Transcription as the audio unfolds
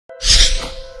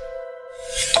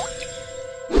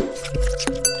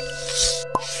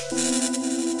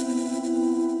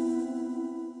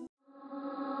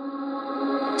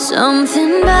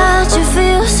Something about you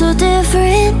feels so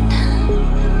different.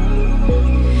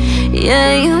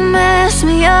 Yeah, you mess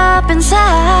me up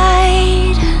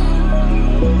inside.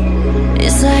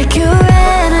 It's like your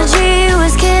energy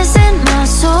was kissing my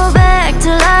soul back to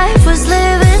life, was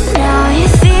living. Now it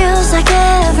feels like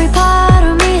every part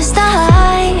of me is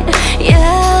dying.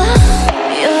 Yeah,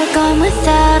 you're gone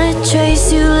without a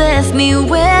trace. You left me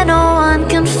where no one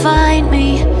can find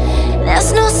me.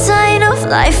 There's no sign of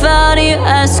life out here.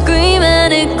 I scream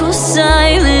and it goes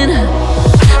silent.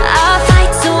 I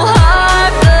fight so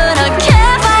hard, but I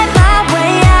can't find my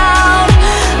way out.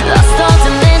 Lost all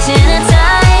dimension and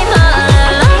time.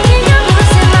 All I think I'm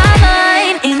losing my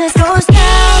mind in this ghost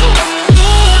town.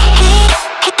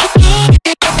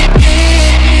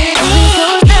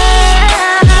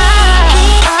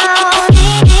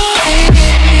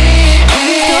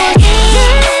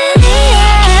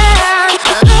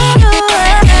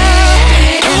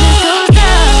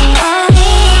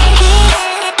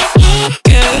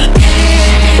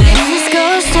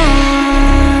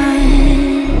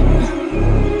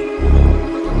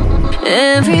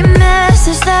 Every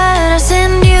message that I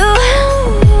send you,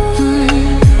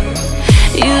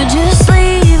 you just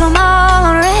leave them all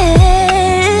on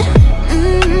red.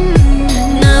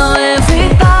 Now every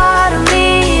part of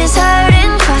me is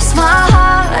hurting. Cross my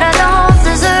heart, I don't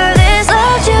deserve this.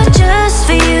 Loved you just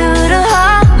for you to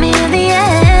haunt me in the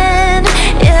end.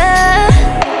 Yeah,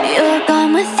 you're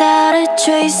gone without a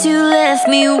trace. You left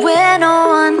me where no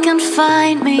one can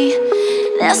find me.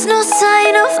 There's no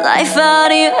sign of life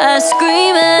out here. I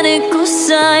scream and it goes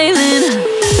silent.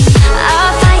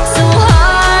 I fight so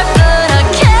hard, but I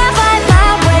can't find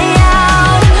my way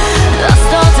out.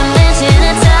 Lost all dimension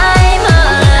and time.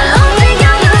 I don't think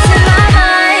I'm losing my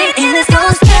mind in this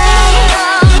ghost town.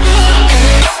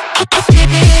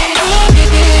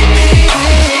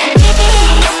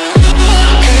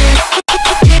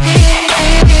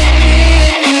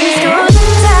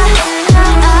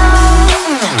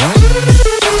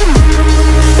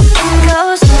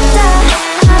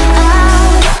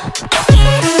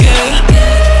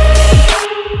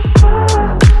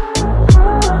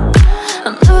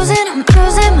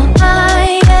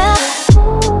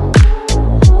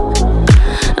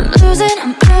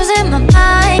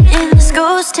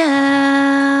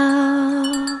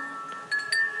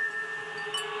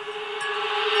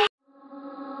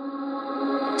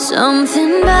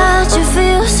 Something about you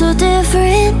feels so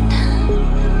different.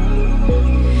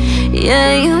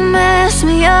 Yeah, you mess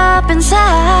me up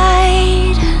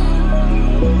inside.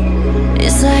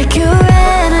 It's like your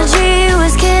energy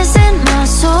was kissing my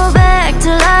soul back to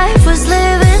life, was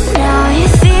living. Now it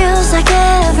feels like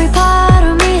every part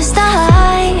of me is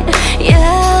dying.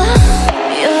 Yeah,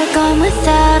 you're gone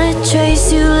without a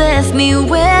trace. You left me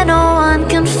where no one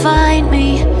can find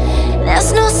me.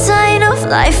 There's no sign of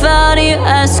life out here.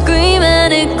 I scream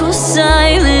and it goes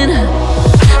silent.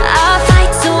 I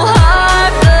fight so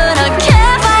hard, but I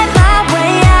can't find my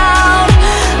way out.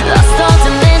 Lost all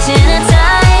dimension and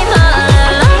time. All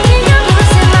I think I'm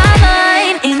losing my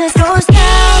mind in this ghost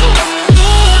town.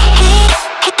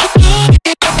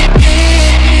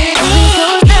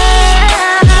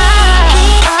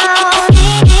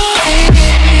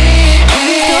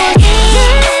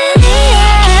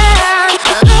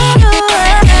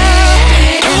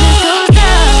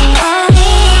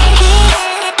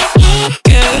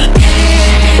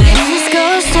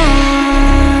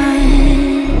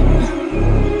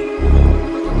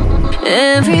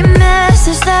 Every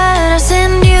message that I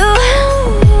send you,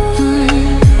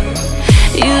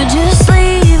 you just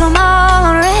leave them all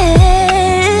on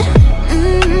red.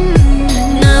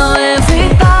 Now every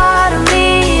part of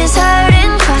me is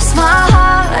hurting. Cross my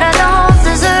heart, I don't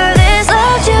deserve this.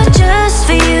 Loved you just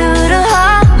for you to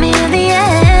haunt me in the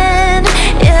end.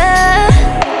 Yeah,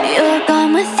 you're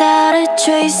gone without a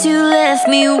trace. You left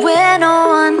me where no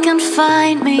one can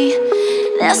find me.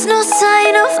 There's no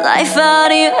sign of life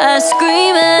out here. I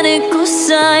scream and it goes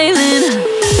silent.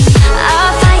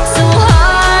 I fight so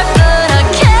hard, but I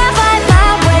can't find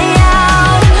my way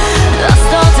out.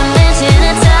 Lost all dimension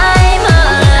and time.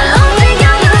 I don't think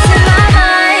I'm losing my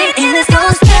mind in this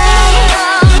ghost town.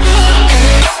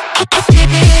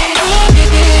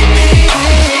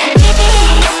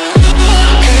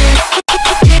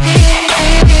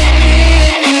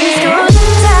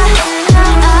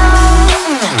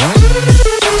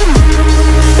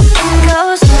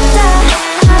 Ghost town.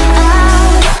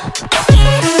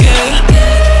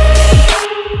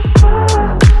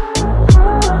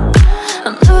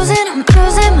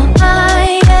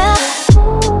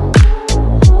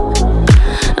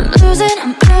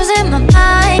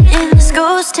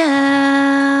 this time.